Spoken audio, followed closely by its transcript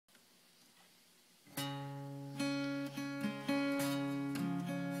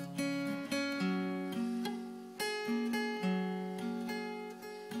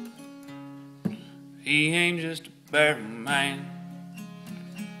he ain't just a barrel man.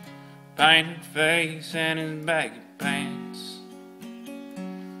 Painted face and his baggy pants.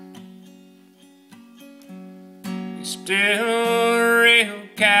 He's still a real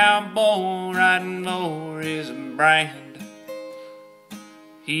cowboy riding for his brand.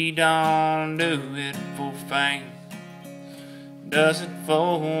 He don't do it for fame, does it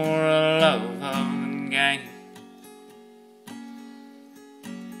for a love of the game.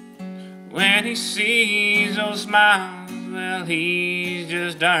 When he sees those smiles, well, he's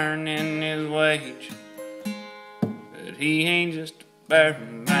just earning his wage. But he ain't just a barrel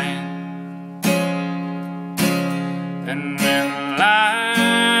man. And when the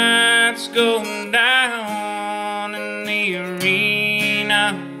lights go down and the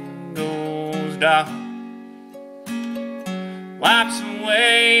arena goes dark, wipes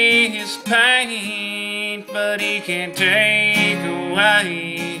away his pain, but he can't take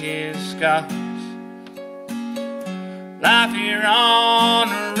away his scars. Life here on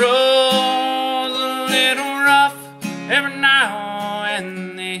the road's a little rough every now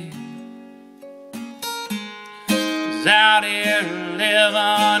and then. He's out here to live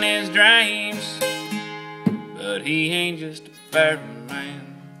on his dreams, but he ain't just a barrel man.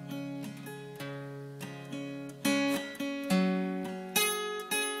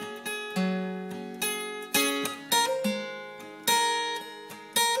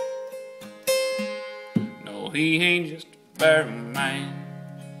 He ain't just a barrel man.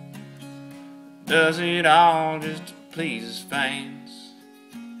 Does it all just to please his fans.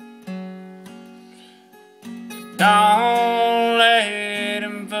 Don't let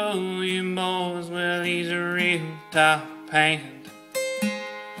him fool you, boys. Well, he's a real top hand,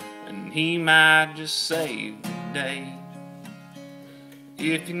 and he might just save the day.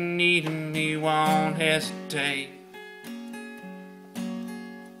 If you need him, he won't hesitate.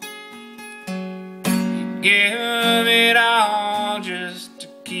 Give it all just to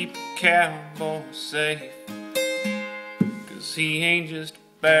keep a cowboy safe, 'cause he ain't just a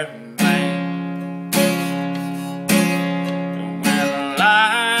barrel man. And when the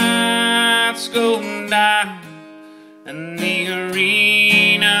lights go down and the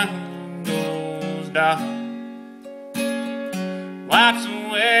arena goes dark, wipes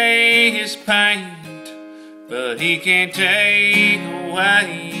away his paint, but he can't take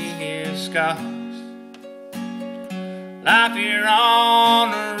away his scars. Life here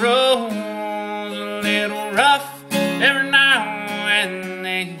on the road's a little rough every now and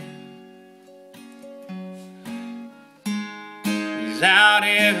then. He's out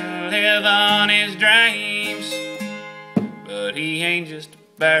here to live on his dreams, but he ain't just a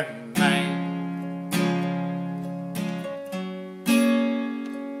barrel man.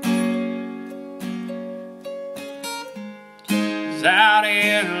 He's out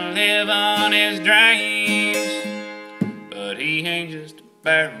here to live on his dreams, but he ain't just a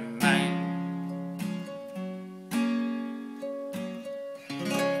barrel man.